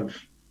have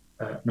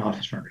an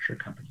office furniture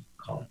company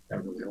called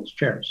Beverly Hills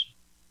Chairs.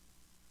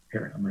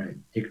 Here, I'm going to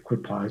take a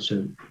quick pause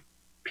so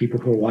people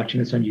who are watching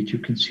this on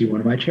YouTube can see one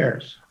of my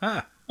chairs.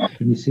 Can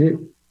you see it?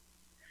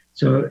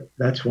 So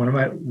that's one of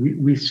my,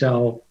 we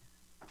sell,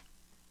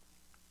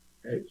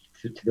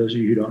 to those of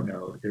you who don't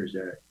know, there's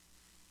a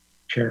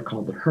chair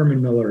called the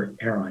Herman Miller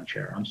Aeron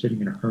chair. I'm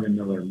sitting in a Herman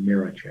Miller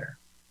Mira chair.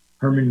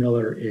 Herman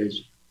Miller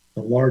is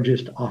the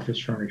largest office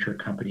furniture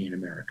company in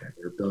America.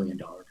 They're a $1 billion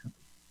company.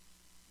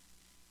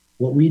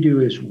 What we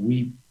do is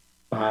we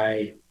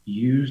buy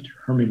used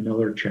Herman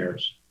Miller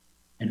chairs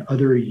and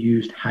other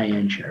used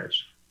high-end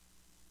chairs.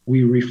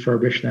 We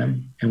refurbish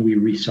them and we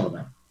resell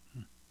them.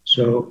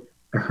 So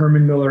a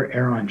Herman Miller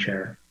Aeron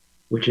chair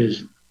which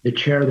is the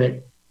chair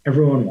that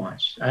everyone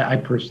wants. I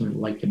personally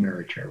like the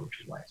mirror chair,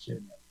 which is why I sit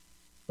in it.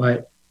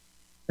 But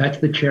that's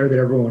the chair that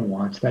everyone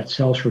wants. That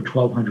sells for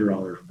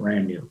 $1,200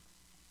 brand new.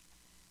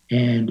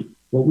 And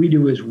what we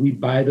do is we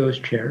buy those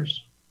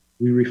chairs,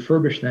 we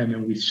refurbish them,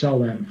 and we sell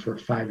them for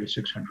 $500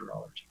 to $600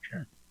 a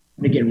chair.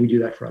 And again, we do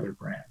that for other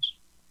brands.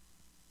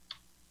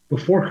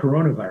 Before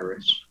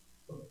coronavirus,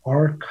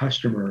 our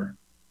customer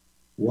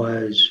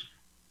was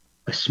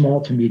a small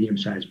to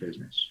medium-sized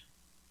business.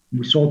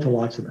 We sold to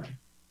lots of them.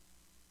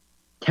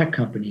 Tech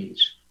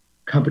companies,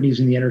 companies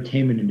in the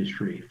entertainment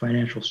industry,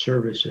 financial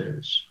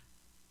services,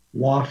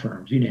 law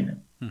firms, you name it.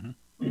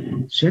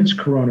 Mm-hmm. Since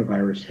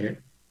coronavirus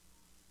hit,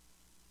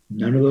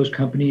 none of those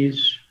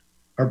companies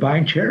are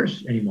buying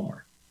chairs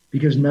anymore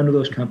because none of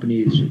those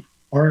companies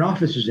are in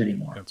offices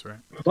anymore. That's right.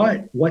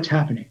 But what's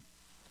happening?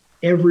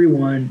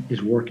 Everyone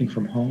is working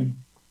from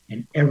home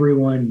and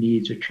everyone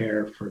needs a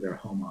chair for their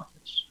home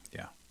office.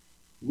 Yeah.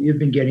 We have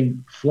been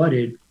getting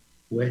flooded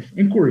with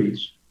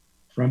inquiries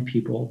from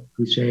people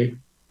who say,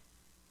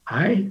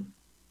 I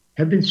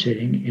have been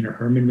sitting in a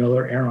Herman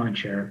Miller Aeron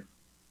chair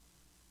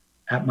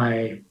at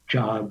my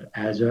job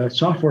as a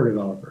software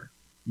developer,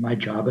 my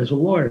job as a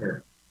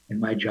lawyer, and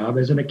my job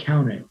as an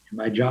accountant, and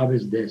my job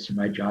is this, and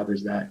my job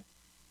is that.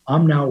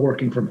 I'm now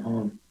working from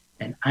home,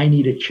 and I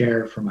need a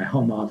chair for my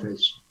home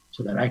office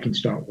so that I can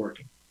start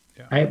working.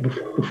 Yeah.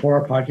 Before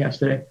our podcast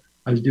today,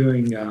 I was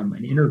doing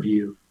an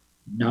interview,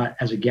 not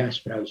as a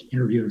guest, but I was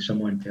interviewing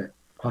someone to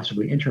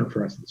possibly intern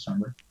for us this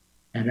summer.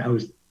 And I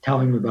was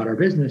telling them about our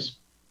business.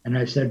 And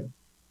I said,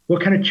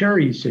 what kind of chair are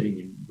you sitting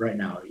in right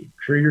now? Are you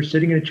sure you're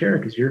sitting in a chair?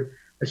 Because you're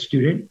a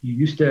student. You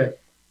used to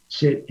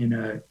sit in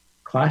a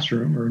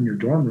classroom or in your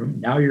dorm room.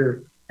 Now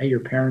you're at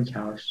your parents'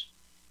 house.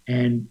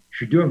 And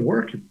if you're doing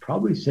work, you're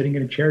probably sitting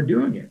in a chair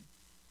doing it.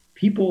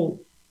 People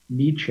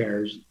need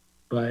chairs,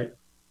 but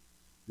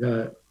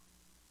the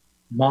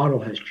model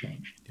has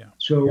changed. Yeah.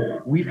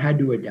 So we've had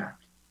to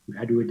adapt. We've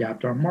had to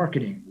adapt our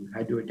marketing. We've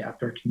had to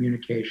adapt our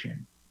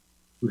communication.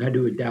 We've had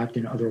to adapt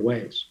in other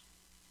ways.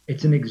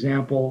 It's an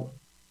example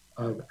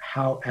of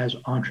how, as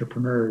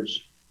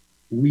entrepreneurs,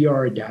 we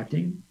are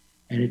adapting.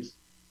 And it's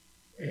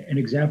an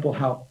example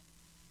how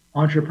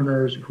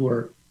entrepreneurs who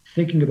are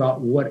thinking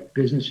about what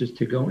businesses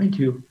to go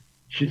into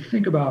should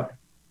think about,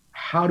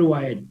 how do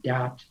I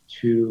adapt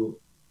to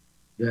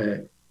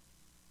the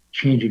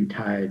changing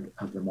tide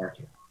of the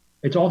market?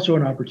 It's also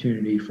an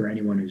opportunity for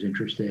anyone who's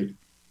interested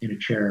in a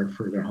chair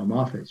for their home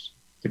office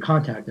to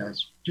contact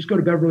us. Just go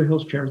to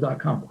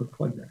BeverlyHillsChairs.com. Quick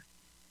plug there.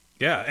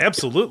 Yeah,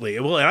 absolutely.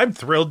 Well, I'm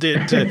thrilled to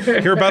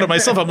hear about it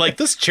myself. I'm like,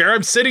 this chair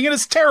I'm sitting in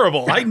is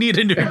terrible. I need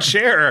a new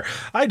chair.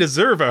 I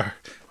deserve a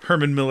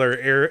Herman Miller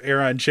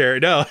Aeron chair.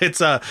 No,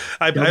 it's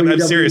I'm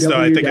serious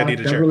though. I think I need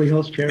a chair.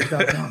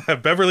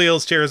 BeverlyHillsChairs.com.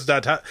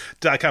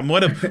 BeverlyHillsChairs.com.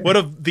 One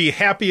of the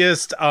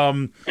happiest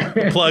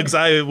plugs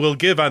I will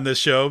give on this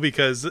show,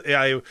 because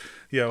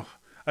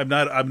I'm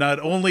not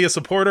only a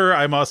supporter,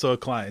 I'm also a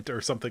client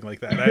or something like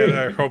that.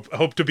 I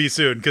hope to be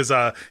soon, because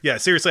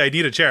seriously, I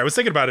need a chair. I was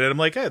thinking about it and I'm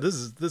like, hey,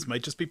 this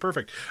might just be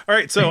perfect. All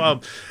right, so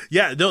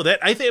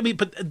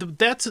but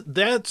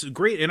that's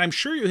great, and I'm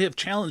sure you have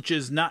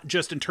challenges not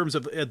just in terms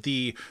of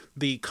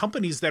the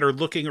companies that are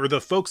looking, or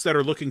the folks that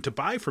are looking to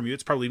buy from you.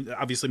 It's probably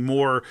obviously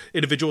more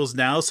individuals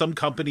now. Some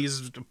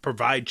companies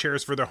provide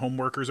chairs for their home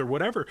workers or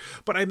whatever,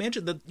 but I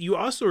imagine that you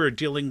also are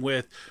dealing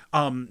with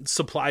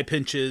supply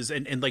pinches,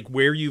 and like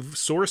where you've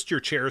sourced your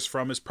chairs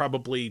from has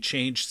probably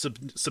changed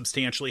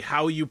substantially.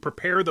 How you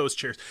prepare those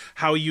chairs,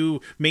 how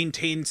you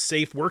maintain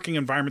safe working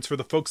environments for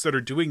the folks that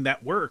are doing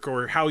that work,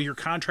 or how you're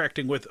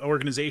contracting with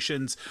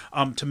organizations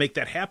to make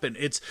that happen.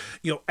 It's,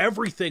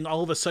 everything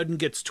all of a sudden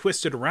gets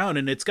twisted around,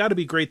 and it's got to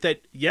be great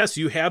that, yes,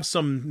 you have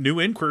some new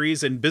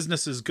inquiries and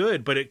business is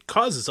good, but it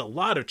causes a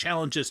lot of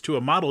challenges to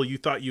a model you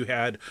thought you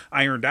had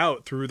ironed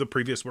out through the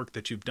previous work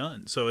that you've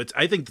done. So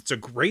I think it's a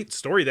great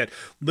story that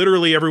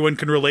literally everyone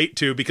can relate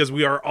to, because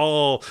we are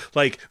all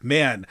like,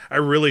 man, I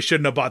really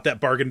shouldn't have bought that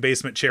bargain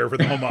basement chair for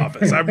the home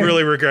office. I'm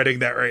really regretting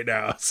that right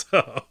now.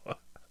 So,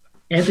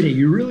 Anthony,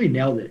 you really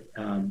nailed it.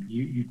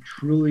 You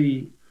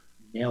truly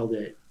nailed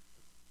it.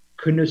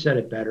 Couldn't have said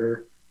it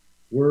better.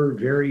 We're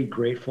very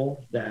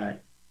grateful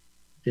that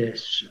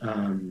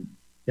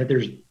that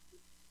there's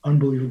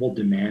unbelievable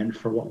demand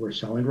for what we're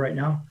selling right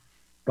now.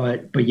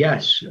 But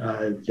yes,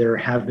 there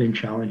have been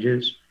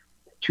challenges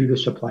to the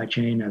supply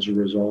chain as a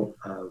result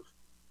of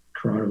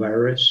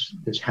coronavirus.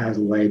 This has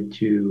led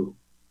to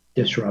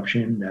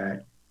disruption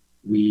that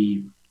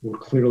we were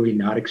clearly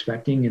not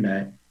expecting, and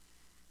that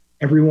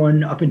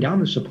everyone up and down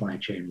the supply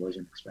chain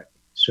wasn't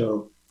expecting.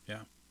 So,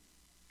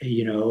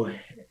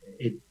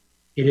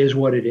 it is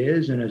what it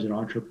is. And as an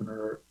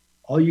entrepreneur,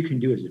 all you can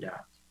do is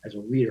adapt. As a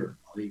leader,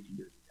 all you can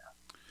do is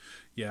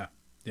adapt.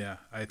 Yeah,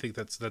 I think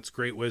that's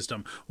great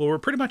wisdom. Well, we're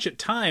pretty much at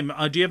time.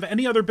 Do you have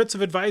any other bits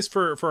of advice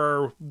for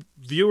our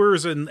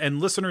viewers and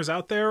listeners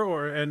out there,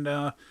 and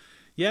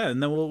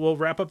then we'll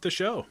wrap up the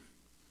show.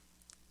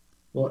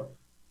 Well,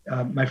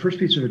 my first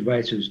piece of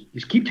advice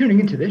is keep tuning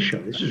into this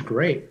show. This is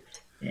great.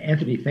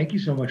 Anthony, thank you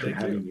so much for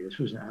having me. This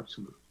was an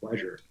absolute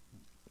pleasure.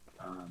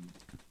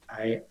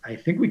 I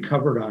think we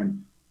covered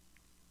on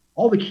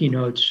all the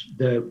keynotes.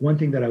 The one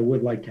thing that I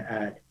would like to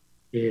add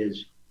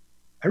is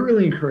I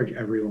really encourage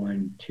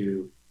everyone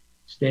to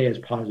stay as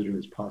positive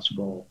as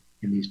possible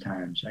in these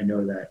times. I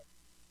know that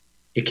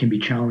it can be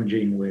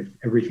challenging with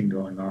everything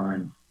going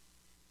on.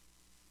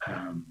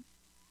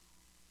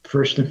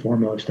 First and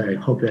foremost, I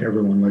hope that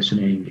everyone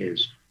listening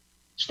is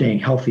staying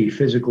healthy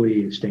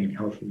physically, is staying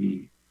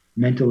healthy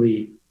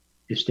mentally,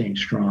 is staying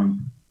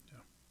strong.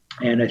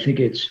 And I think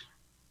it's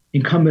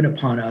incumbent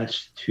upon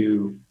us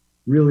to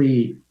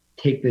really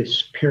take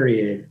this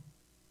period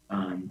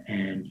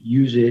and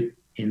use it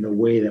in the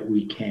way that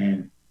we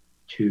can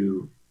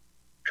to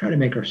try to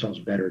make ourselves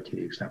better to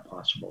the extent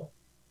possible,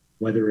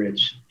 whether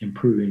it's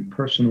improving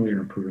personally or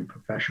improving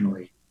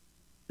professionally.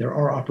 There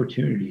are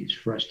opportunities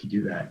for us to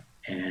do that.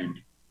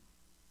 And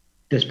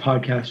this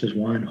podcast is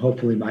one.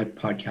 Hopefully my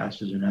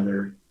podcast is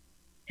another.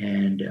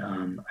 And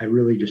I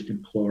really just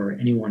implore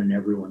anyone and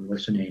everyone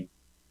listening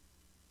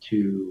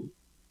to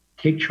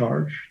take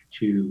charge,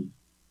 to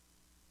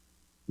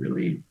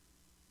really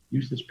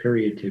use this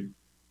period to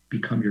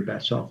become your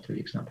best self to the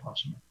extent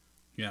possible.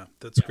 Yeah,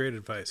 that's great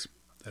advice.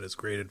 That is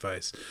great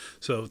advice.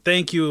 So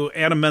thank you,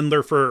 Adam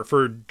Mendler,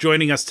 for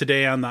joining us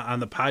today on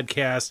the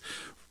podcast.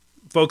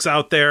 Folks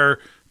out there,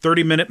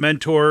 30-minute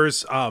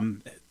mentors,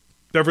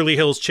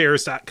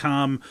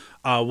 BeverlyHillsChairs.com.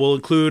 We'll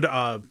include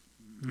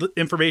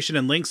information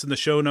and links in the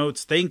show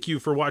notes. Thank you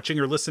for watching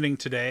or listening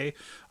today.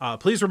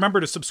 Please remember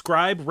to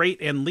subscribe, rate,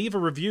 and leave a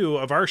review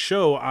of our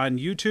show on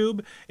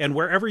YouTube and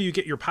wherever you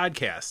get your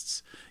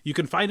podcasts. You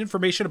can find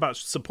information about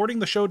supporting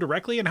the show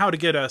directly and how to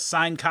get a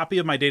signed copy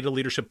of my Data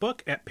Leadership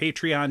book at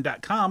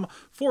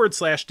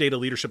patreon.com/Data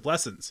Leadership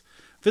Lessons.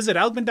 Visit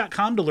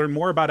Algman.com to learn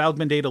more about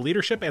Algman Data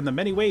Leadership and the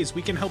many ways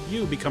we can help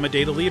you become a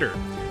data leader.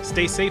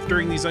 Stay safe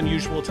during these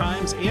unusual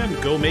times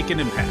and go make an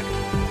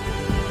impact.